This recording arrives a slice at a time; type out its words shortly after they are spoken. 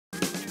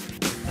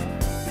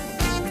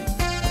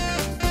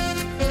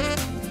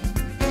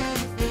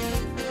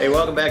Hey,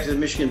 welcome back to the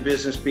Michigan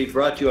Business Beat,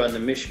 brought to you on the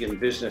Michigan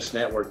Business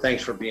Network.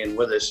 Thanks for being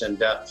with us.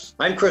 And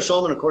I'm Chris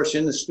Holman, of course,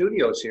 in the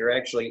studios here,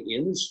 actually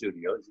in the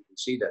studios. You can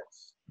see the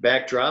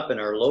backdrop and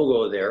our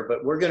logo there.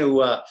 But we're going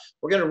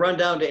to run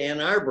down to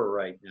Ann Arbor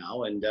right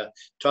now and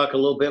talk a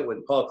little bit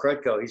with Paul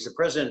Krutko. He's the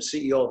president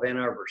and CEO of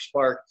Arbor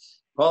SPARK.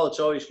 Paul, it's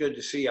always good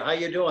to see you. How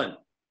you doing?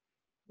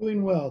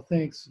 Doing well.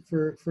 Thanks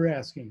for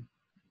asking.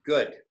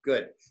 Good,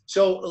 good.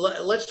 So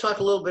let's talk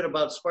a little bit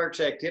about Spark's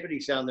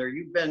activities down there.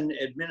 You've been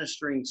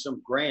administering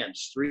some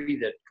grants, 3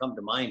 that come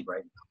to mind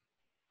right now.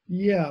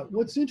 Yeah,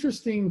 what's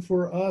interesting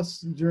for us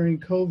during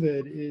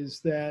COVID is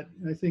that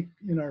I think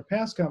in our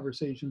past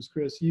conversations,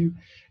 Chris, you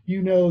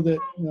know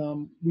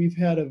that we've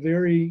had a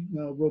very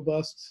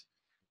robust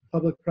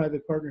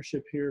public-private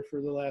partnership here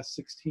for the last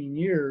 16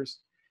 years.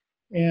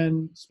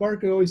 And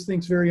Spark always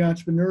thinks very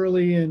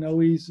entrepreneurially and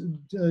always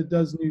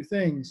does new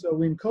things.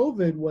 So in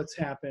COVID, what's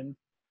happened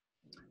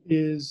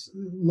is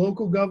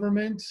local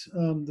government,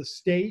 the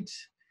state,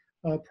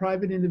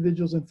 private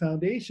individuals and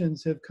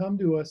foundations have come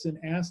to us and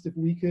asked if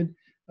we could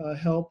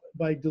help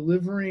by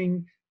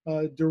delivering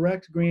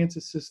direct grants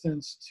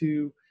assistance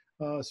to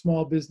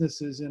small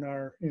businesses in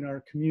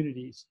our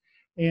communities.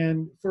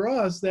 And for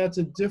us, that's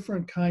a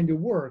different kind of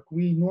work.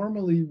 We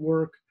normally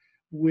work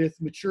with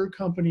mature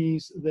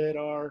companies that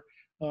are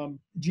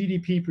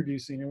GDP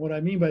producing. And what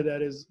I mean by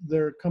that is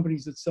they're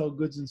companies that sell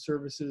goods and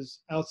services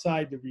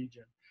outside the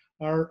region.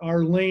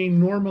 Our lane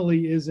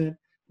normally isn't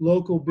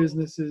local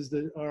businesses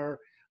that are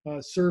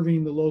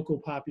serving the local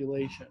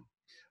population.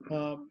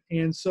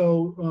 And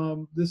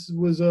so this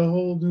was a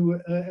whole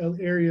new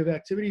area of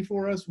activity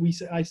for us.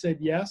 I said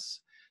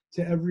yes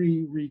to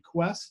every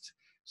request.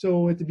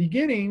 So at the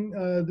beginning,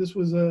 this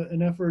was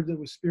an effort that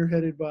was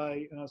spearheaded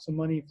by some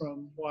money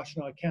from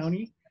Washtenaw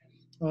County.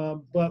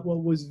 But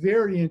what was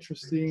very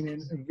interesting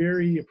and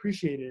very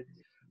appreciated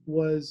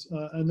was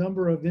a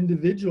number of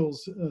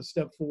individuals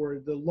stepped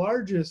forward. The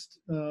largest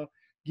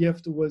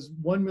gift was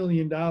 $1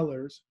 million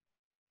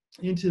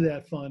into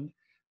that fund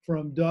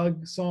from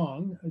Doug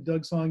Song.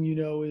 Doug Song, you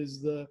know,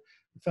 is the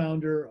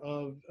founder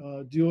of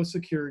Duo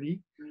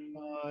Security.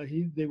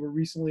 They were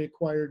recently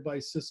acquired by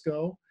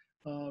Cisco.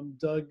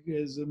 Doug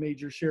is a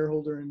major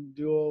shareholder in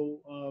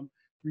Duo,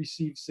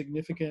 received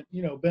significant,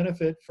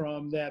 benefit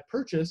from that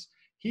purchase.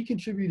 He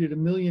contributed $1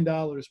 million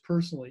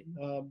personally.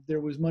 There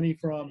was money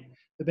from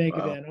the Bank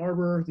of Ann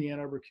Arbor, the Ann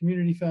Arbor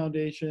Community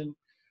Foundation,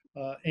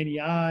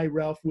 NEI,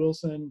 Ralph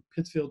Wilson,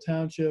 Pittsfield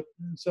Township,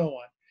 and so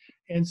on.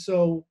 And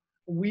so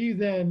we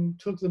then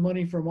took the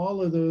money from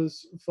all of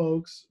those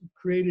folks,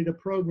 created a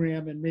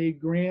program, and made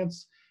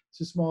grants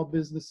to small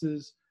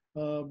businesses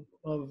of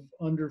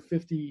under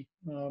 50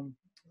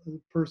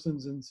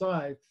 persons in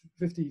size,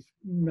 50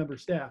 member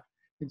staff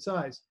in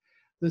size.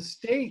 The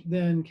state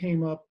then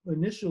came up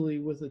initially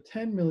with a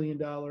 $10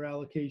 million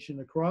allocation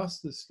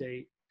across the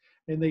state,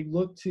 and they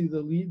looked to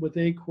what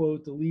they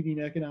quote the leading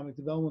economic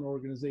development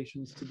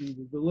organizations to be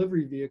the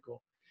delivery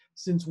vehicle.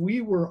 Since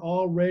we were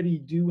already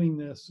doing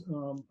this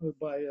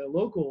by a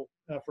local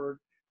effort,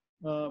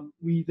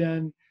 we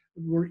then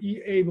were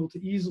able to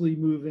easily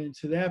move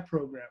into that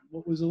program.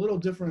 What was a little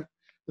different,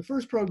 the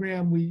first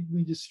program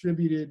we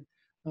distributed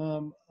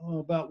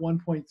about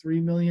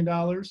 $1.3 million.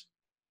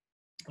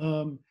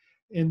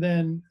 And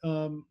then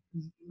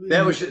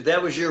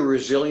that was your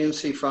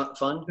resiliency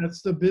fund?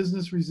 That's the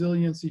business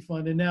resiliency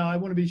fund. And now I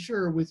want to be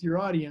sure with your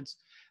audience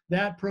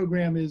that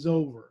program is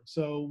over.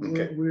 So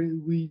okay.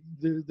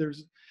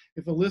 There's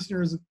if a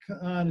listener is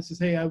on and says,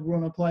 hey, I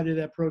want to apply to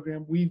that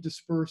program, we've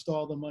dispersed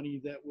all the money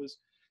that was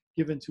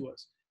given to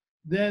us.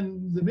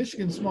 Then the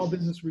Michigan Small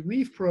Business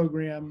Relief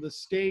Program, the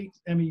state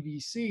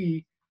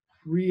MEDC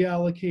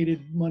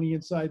reallocated money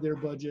inside their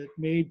budget,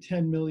 made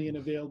 $10 million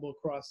available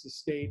across the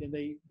state, and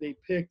they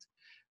picked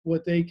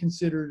what they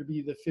consider to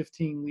be the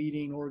 15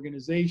 leading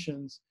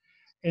organizations.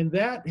 And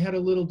that had a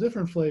little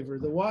different flavor.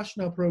 The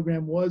Washtenaw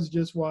program was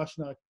just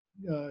Washtenaw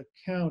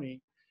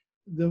County.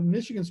 The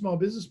Michigan Small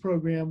Business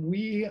Program,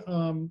 we,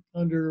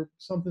 under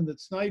something that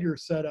Snyder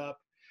set up,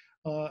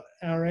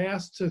 are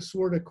asked to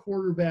sort of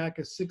quarterback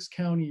a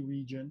 6-county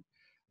region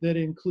that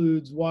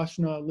includes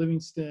Washtenaw,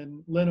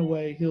 Livingston,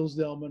 Lenawee,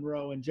 Hillsdale,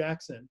 Monroe, and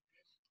Jackson.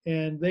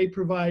 And they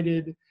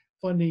provided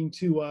funding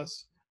to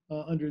us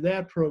under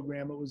that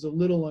program. It was a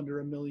little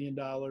under $1 million.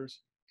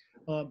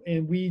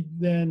 And we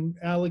then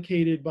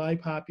allocated by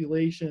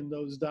population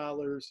those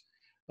dollars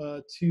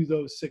to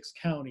those 6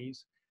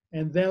 counties.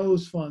 And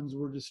those funds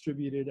were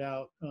distributed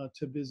out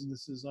to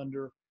businesses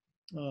under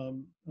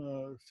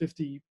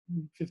 50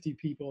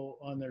 people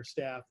on their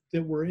staff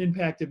that were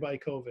impacted by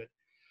COVID.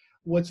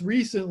 What's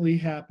recently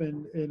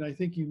happened, and I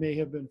think you may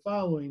have been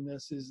following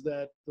this, is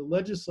that the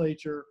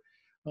legislature,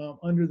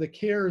 under the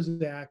CARES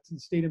Act, the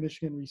state of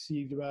Michigan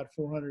received about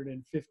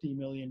 $450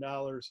 million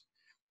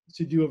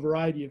to do a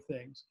variety of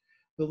things.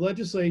 The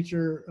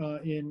legislature,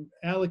 in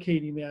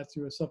allocating that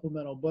through a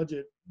supplemental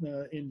budget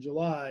in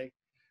July,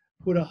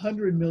 put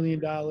 $100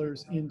 million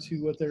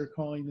into what they're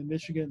calling the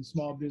Michigan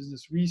Small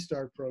Business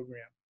Restart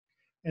Program.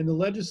 And the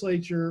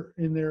legislature,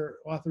 in their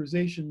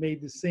authorization,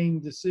 made the same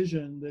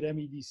decision that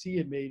MEDC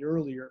had made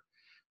earlier.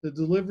 The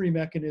delivery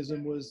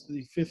mechanism was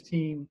the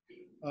 15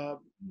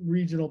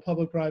 regional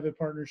public-private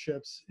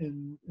partnerships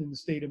in the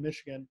state of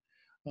Michigan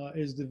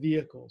is the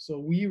vehicle. So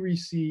we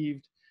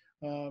received,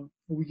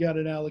 we got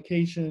an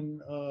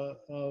allocation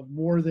of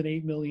more than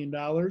 $8 million.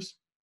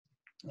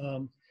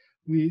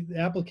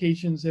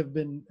 Applications have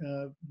been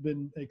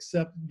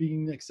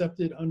being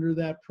accepted under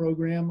that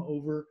program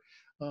over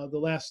the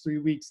last 3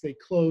 weeks. They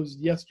closed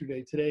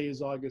yesterday. Today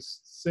is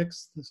August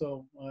 6th,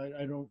 so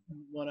I don't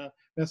want to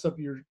mess up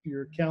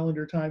your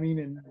calendar timing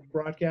and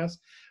broadcast,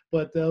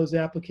 but those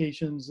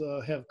applications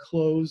have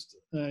closed,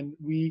 and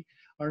we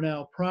are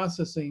now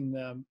processing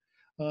them.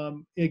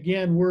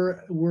 Again,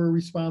 we're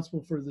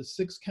responsible for the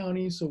 6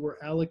 counties, so we're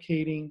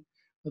allocating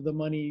the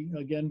money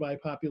again by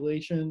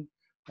population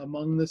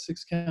among the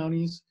 6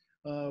 counties.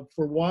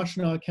 For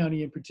Washtenaw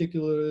County in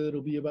particular,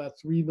 it'll be about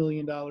 $3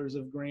 million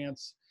of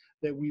grants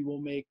that we will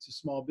make to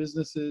small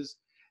businesses,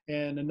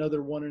 and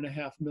another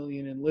 $1.5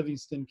 million in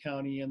Livingston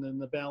County, and then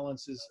the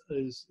balance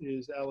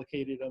is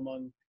allocated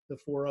among the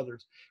 4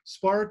 others.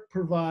 SPARK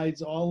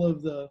provides all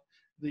of the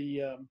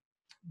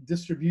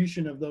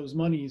distribution of those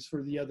monies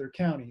for the other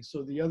counties.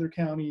 So the other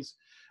counties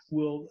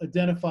will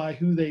identify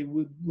who they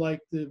would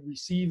like to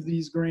receive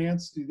these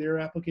grants through their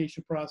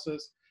application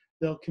process.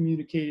 They'll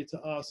communicate it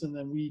to us, and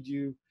then we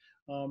do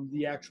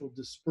the actual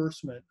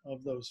disbursement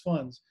of those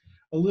funds.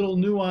 A little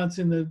nuance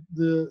in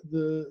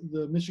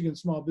the Michigan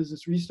Small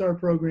Business Restart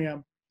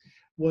Program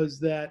was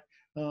that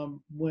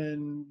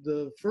when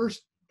the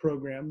first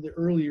program, the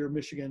earlier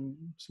Michigan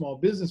Small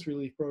Business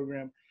Relief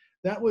Program,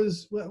 that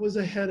was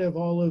ahead of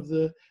all of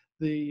the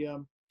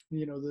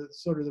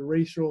sort of the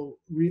racial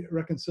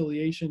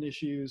reconciliation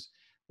issues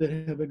that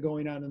have been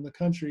going on in the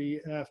country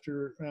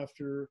after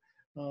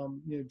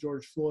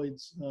George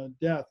Floyd's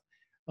death.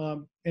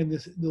 And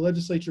the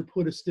legislature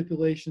put a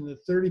stipulation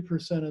that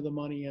 30% of the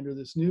money under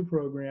this new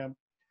program,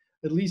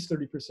 at least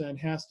 30%,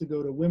 has to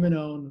go to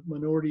women-owned,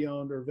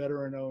 minority-owned, or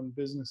veteran-owned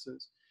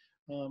businesses.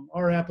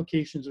 Our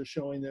applications are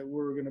showing that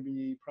we're going to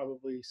be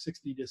probably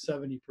 60 to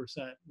 70%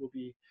 will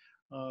be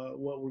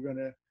what we're going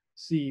to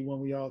see when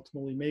we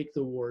ultimately make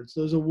the awards.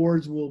 Those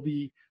awards will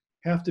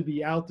have to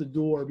be out the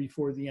door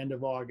before the end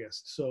of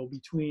August. So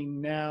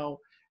between now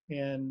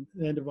and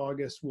the end of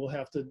August, we'll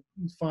have to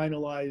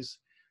finalize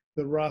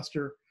the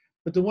roster.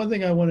 But the one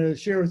thing I want to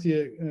share with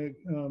you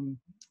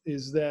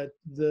is that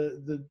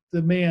the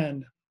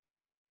demand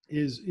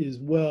is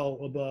well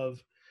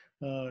above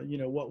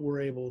what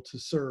we're able to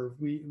serve.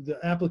 The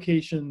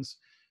applications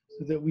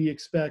that we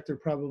expect are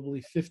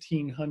probably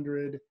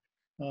 1,500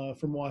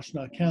 from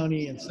Washtenaw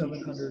County and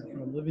 700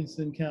 from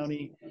Livingston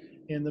County,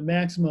 and the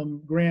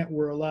maximum grant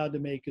we're allowed to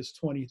make is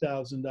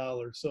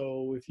 $20,000.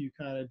 So if you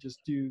kind of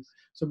just do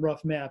some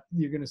rough math,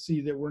 you're going to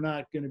see that we're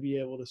not going to be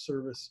able to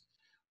service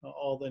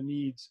all the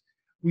needs.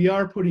 We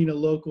are putting a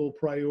local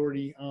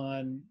priority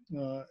on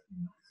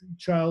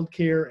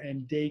childcare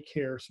and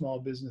daycare small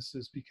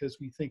businesses because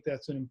we think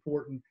that's an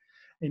important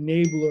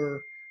enabler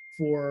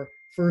for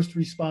first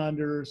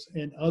responders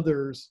and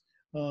others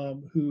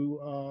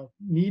who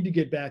need to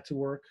get back to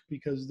work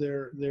because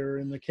they're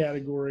in the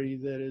category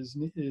that is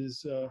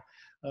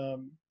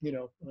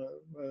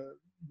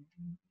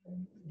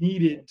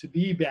needed to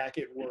be back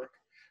at work,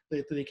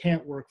 that they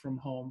can't work from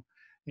home.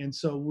 And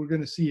so we're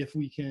going to see if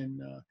we can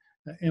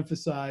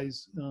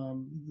emphasize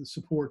the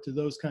support to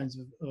those kinds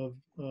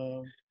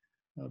of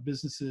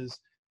businesses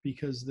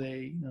because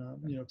they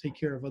take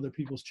care of other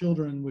people's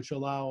children, which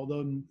allow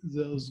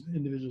those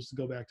individuals to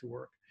go back to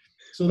work.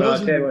 So well, I'll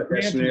tell you what,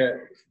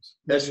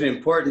 that's an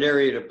important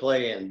area to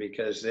play in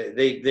because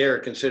they're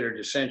considered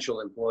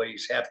essential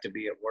employees, have to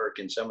be at work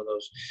in some of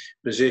those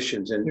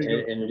positions, and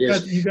it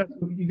is. You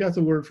got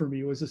the word for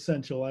me. It was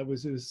essential. It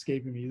was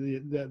escaping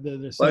me.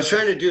 Well, I was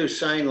trying to do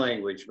sign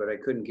language, but I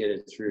couldn't get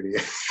it through to you.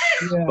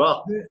 Yeah,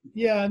 well,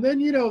 yeah, and then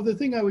the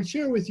thing I would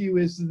share with you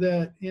is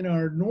that in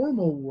our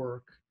normal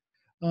work,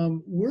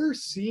 we're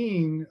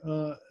seeing,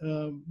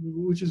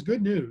 which is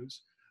good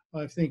news,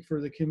 I think, for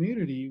the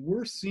community,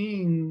 we're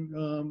seeing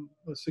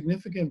a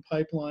significant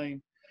pipeline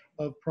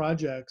of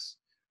projects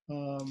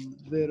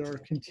that are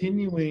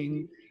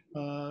continuing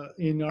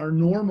in our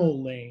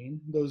normal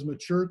lane, those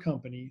mature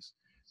companies,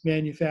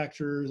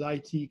 manufacturers,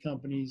 IT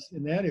companies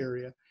in that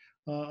area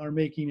are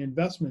making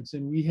investments.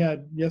 And we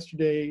had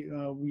yesterday,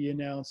 we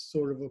announced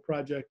sort of a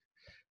project,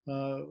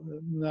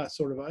 not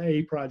sort of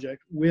a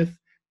project, with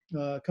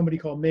a company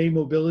called May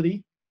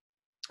Mobility,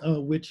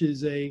 which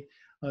is a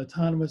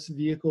autonomous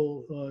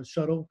vehicle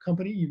shuttle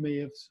company. You may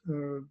have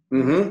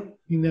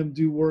seen them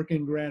do work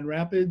in Grand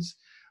Rapids,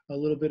 a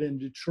little bit in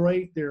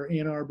Detroit. They're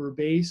Ann Arbor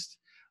based.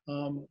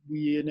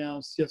 We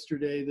announced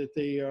yesterday that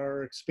they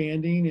are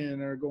expanding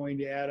and are going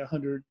to add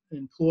 100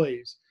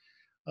 employees.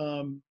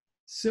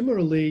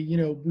 Similarly,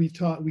 we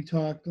talked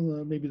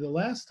maybe the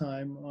last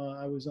time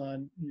I was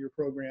on your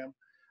program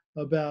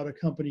about a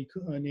company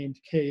named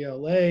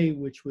KLA,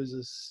 which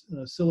was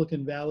a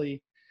Silicon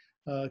Valley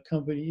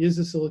company, is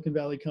a Silicon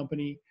Valley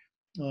company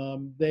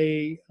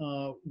They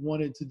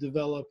wanted to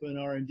develop an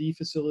R&D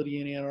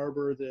facility in Ann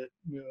Arbor that,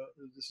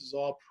 this is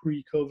all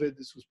pre-COVID,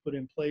 this was put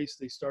in place,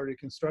 they started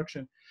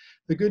construction.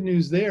 The good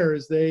news there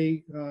is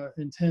they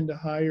intend to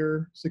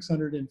hire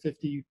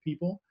 650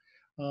 people,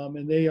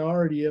 and they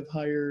already have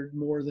hired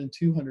more than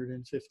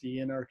 250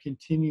 and are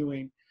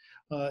continuing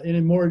in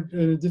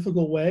a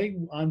difficult way,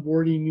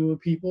 onboarding new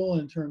people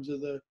in terms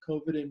of the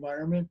COVID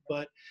environment.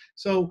 But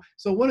so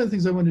one of the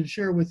things I wanted to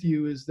share with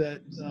you is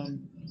that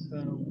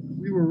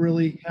we were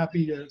really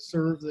happy to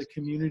serve the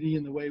community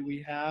in the way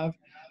we have,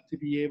 to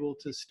be able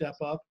to step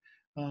up.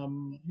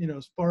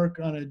 Spark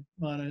on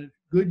a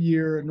good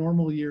year, a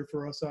normal year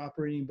for us,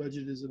 operating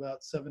budget is about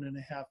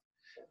 $7.5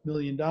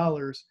 million.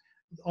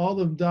 All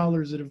the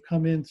dollars that have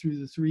come in through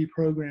the 3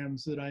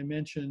 programs that I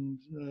mentioned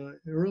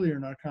earlier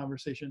in our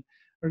conversation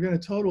are going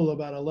to total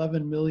about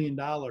 $11 million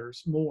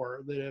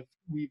more that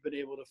we've been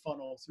able to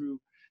funnel through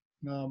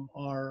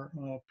our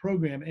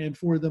program. And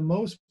for the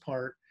most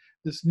part,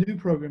 this new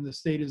program, the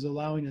state is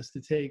allowing us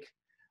to take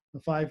the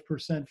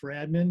 5% for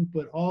admin,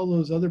 but all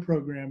those other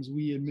programs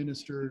we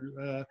administered,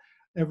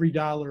 every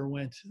dollar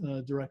went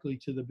directly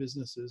to the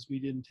businesses. We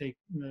didn't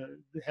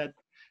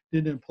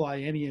didn't apply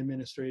any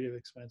administrative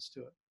expense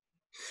to it.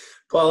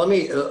 Paul,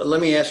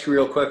 let me ask you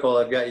real quick while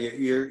I've got you.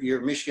 Your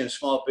Michigan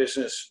Small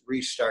Business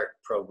Restart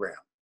Program.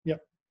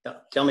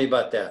 Yep. Tell me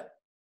about that.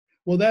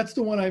 Well, that's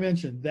the one I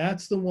mentioned.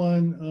 That's the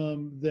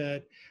one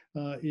that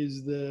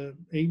is the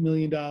 $8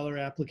 million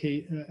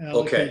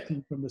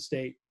allocation from the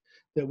state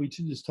that we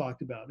just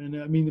talked about.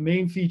 And I mean, the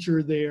main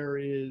feature there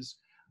is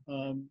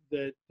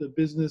that the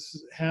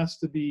business has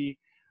to be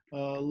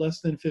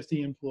less than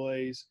 50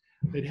 employees.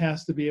 It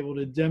has to be able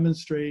to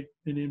demonstrate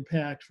an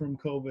impact from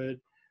COVID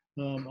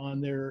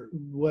on their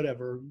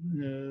whatever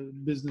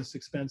business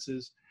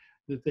expenses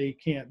that they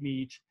can't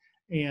meet.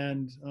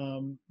 And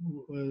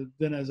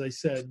then, as I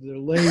said, the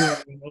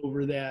layering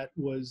over that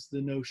was the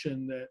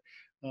notion that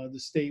the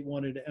state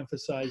wanted to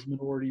emphasize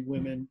minority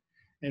women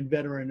and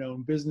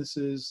veteran-owned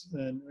businesses,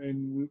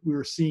 and we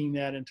were seeing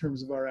that in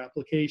terms of our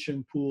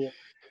application pool.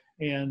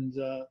 And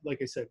like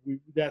I said,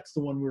 that's the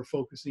one we're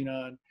focusing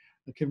on.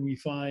 Can we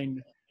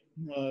find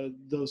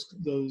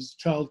those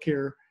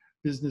childcare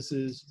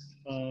businesses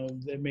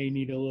that may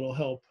need a little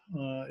help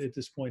at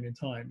this point in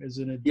time? As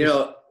an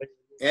addition,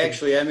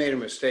 actually, I made a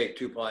mistake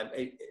too, Paul.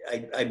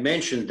 I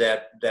mentioned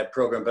that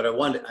program, but I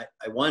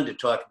wanted to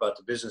talk about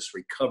the Business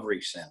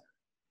Recovery Center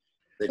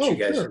that you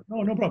guys. Sure.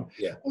 Oh, no problem.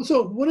 Yeah. Well,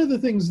 so one of the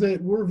things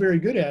that we're very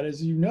good at,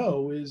 as you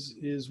know,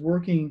 is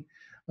working.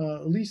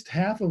 At least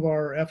half of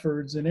our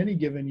efforts in any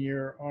given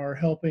year are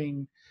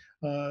helping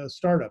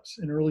startups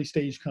and early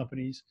stage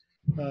companies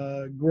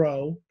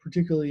grow,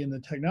 particularly in the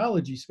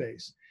technology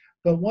space.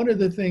 But one of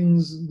the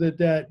things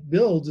that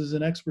builds is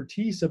an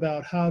expertise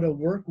about how to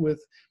work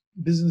with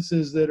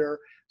businesses that are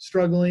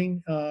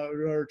struggling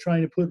or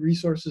trying to put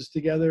resources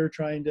together,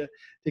 trying to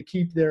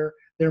keep their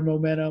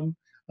momentum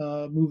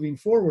moving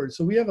forward.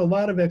 So we have a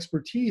lot of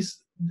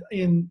expertise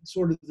in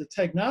sort of the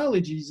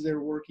technologies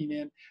they're working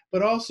in,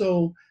 but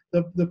also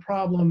the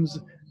problems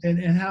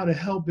and how to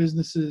help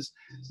businesses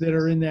that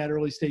are in that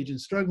early stage and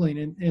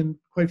struggling. And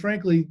quite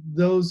frankly,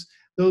 those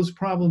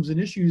problems and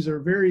issues are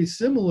very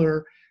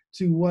similar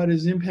to what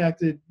has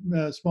impacted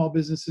small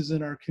businesses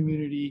in our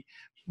community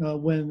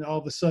when all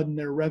of a sudden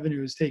their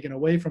revenue is taken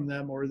away from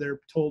them, or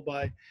they're told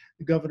by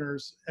the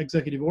governor's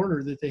executive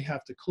order that they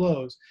have to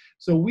close.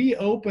 So we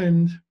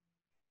opened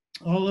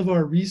all of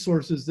our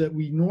resources that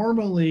we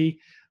normally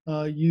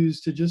use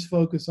to just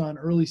focus on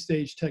early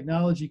stage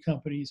technology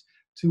companies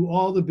to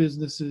all the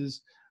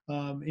businesses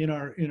in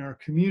our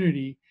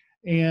community.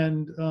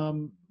 And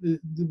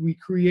we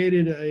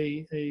created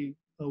a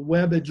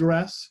web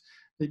address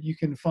that you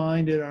can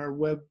find at our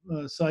web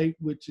site,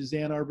 which is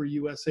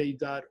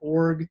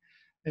annarborusa.org.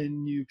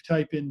 And you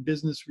type in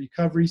Business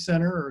Recovery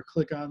Center or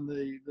click on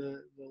the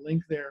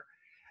link there.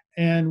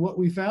 And what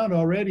we found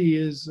already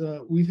is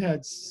we've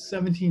had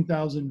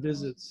 17,000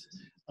 visits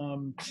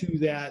to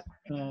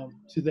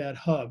that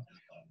hub.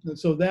 And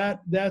so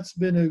that's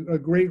been a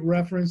great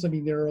reference. I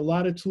mean, there are a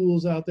lot of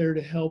tools out there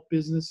to help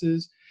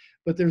businesses,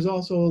 but there's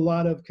also a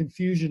lot of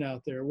confusion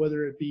out there,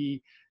 whether it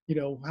be,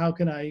 how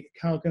can I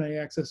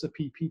access a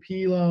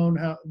PPP loan?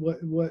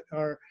 What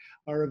are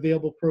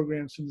available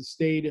programs from the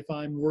state if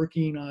I'm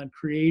working on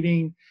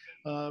creating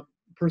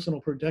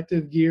personal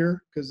protective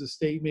gear, because the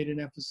state made an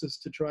emphasis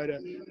to try to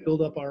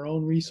build up our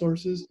own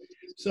resources.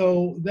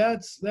 So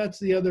that's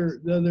the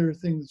other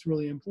thing that's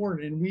really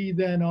important. And we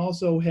then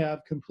also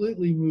have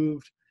completely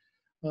moved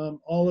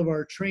all of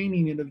our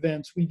training and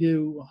events. We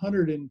do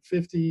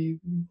 150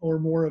 or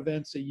more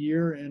events a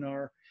year in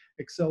our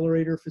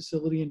accelerator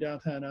facility in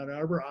downtown Ann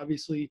Arbor.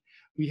 Obviously,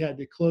 we had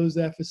to close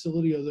that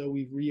facility, although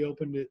we've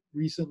reopened it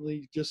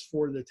recently just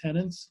for the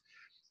tenants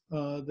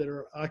that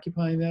are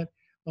occupying that.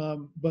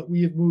 But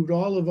we have moved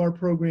all of our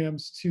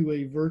programs to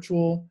a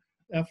virtual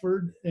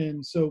effort,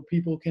 and so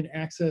people can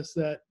access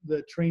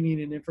the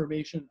training and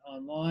information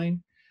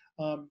online.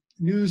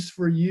 News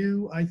for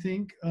you, I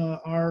think,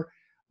 our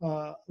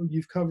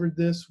you've covered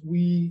this.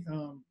 We,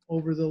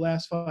 over the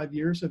last 5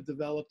 years, have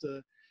developed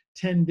a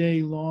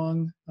 10-day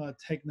long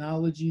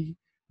technology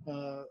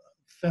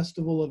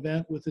festival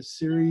event with a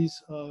series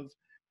of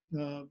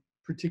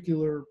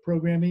particular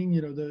programming.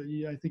 You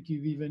know, I think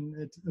you've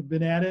even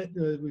been at it,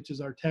 which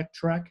is our Tech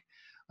Trek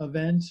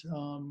event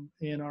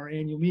and our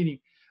annual meeting.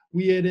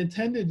 We had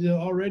intended to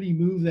already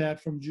move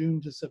that from June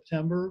to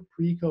September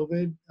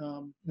pre-COVID,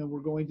 and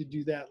we're going to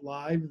do that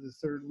live the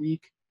third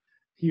week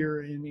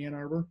here in Ann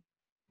Arbor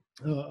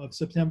of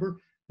September.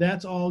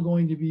 That's all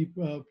going to be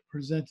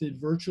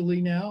presented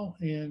virtually now,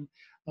 and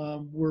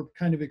we're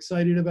kind of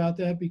excited about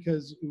that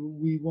because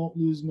we won't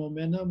lose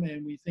momentum,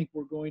 and we think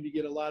we're going to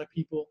get a lot of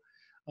people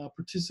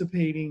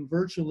participating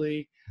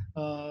virtually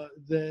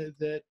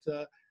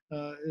that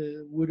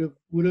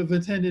would have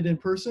attended in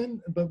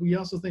person. But we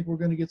also think we're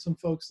going to get some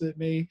folks that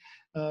may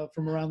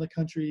from around the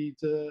country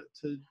to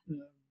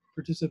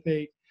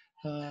participate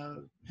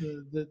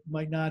that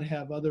might not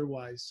have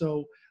otherwise.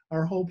 So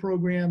our whole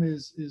program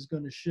is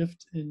going to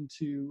shift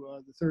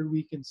into the third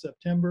week in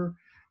September,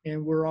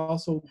 and we're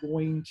also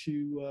going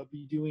to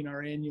be doing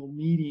our annual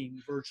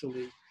meeting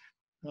virtually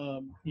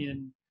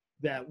in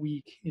that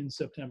week in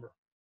September.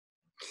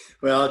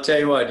 Well, I'll tell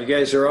you what, you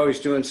guys are always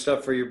doing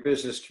stuff for your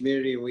business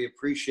community, and we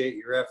appreciate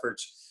your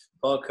efforts.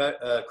 Paul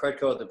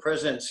Krutko, the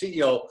president and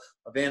CEO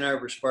of Ann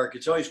Arbor SPARK.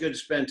 It's always good to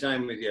spend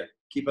time with you.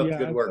 Keep up the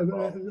good work,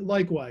 Paul.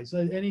 Likewise,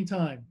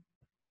 anytime.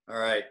 All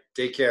right,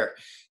 take care.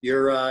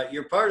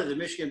 You're part of the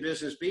Michigan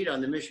Business Beat on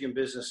the Michigan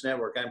Business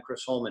Network. I'm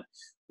Chris Holman.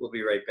 We'll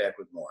be right back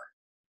with more.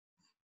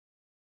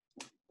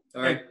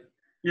 All right.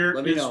 You're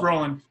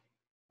rolling.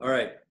 All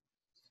right.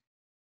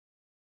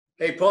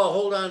 Hey, Paul,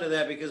 hold on to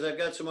that because I've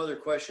got some other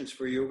questions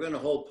for you. We're going to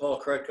hold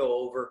Paul Krutko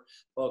over.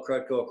 Paul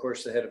Krutko, of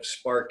course, the head of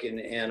SPARK in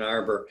Ann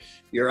Arbor.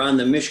 You're on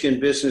the Michigan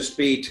Business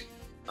Beat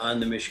on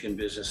the Michigan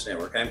Business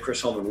Network. I'm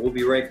Chris Holman. We'll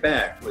be right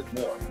back with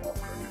more.